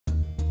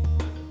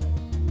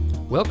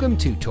Welcome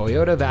to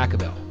Toyota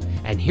Vacaville,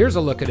 and here's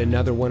a look at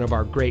another one of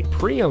our great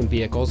pre-owned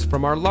vehicles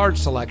from our large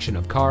selection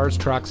of cars,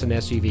 trucks, and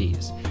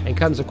SUVs, and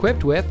comes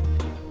equipped with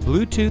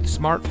Bluetooth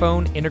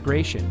smartphone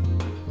integration,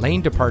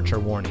 lane departure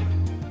warning,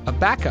 a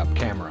backup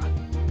camera,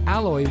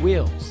 alloy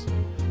wheels,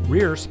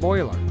 rear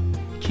spoiler,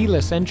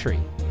 keyless entry,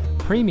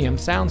 premium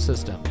sound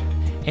system,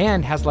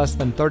 and has less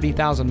than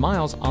 30,000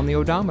 miles on the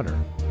odometer.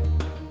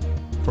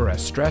 For a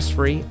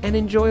stress-free and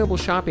enjoyable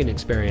shopping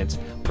experience,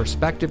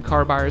 prospective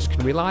car buyers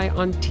can rely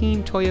on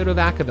Team Toyota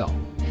Vacaville.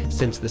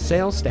 Since the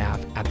sales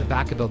staff at the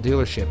Vacaville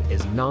dealership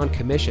is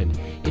non-commissioned,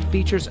 it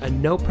features a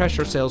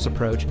no-pressure sales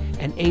approach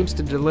and aims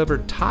to deliver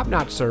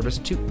top-notch service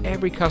to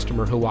every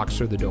customer who walks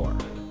through the door.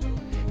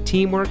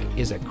 Teamwork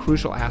is a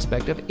crucial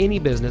aspect of any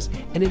business,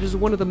 and it is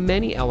one of the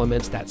many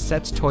elements that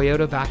sets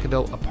Toyota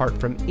Vacaville apart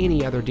from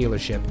any other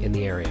dealership in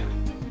the area.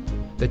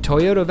 The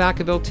Toyota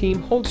Vacaville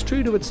team holds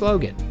true to its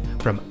slogan,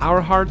 "From our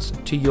hearts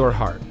to your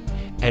heart,"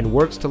 and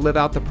works to live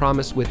out the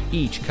promise with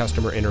each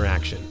customer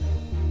interaction.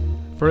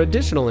 For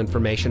additional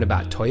information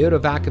about Toyota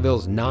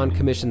Vacaville's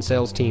non-commissioned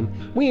sales team,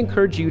 we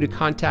encourage you to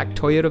contact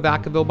Toyota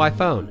Vacaville by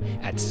phone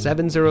at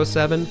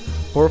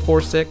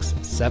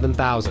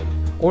 707-446-7000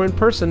 or in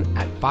person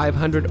at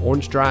 500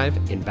 Orange Drive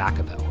in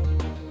Vacaville.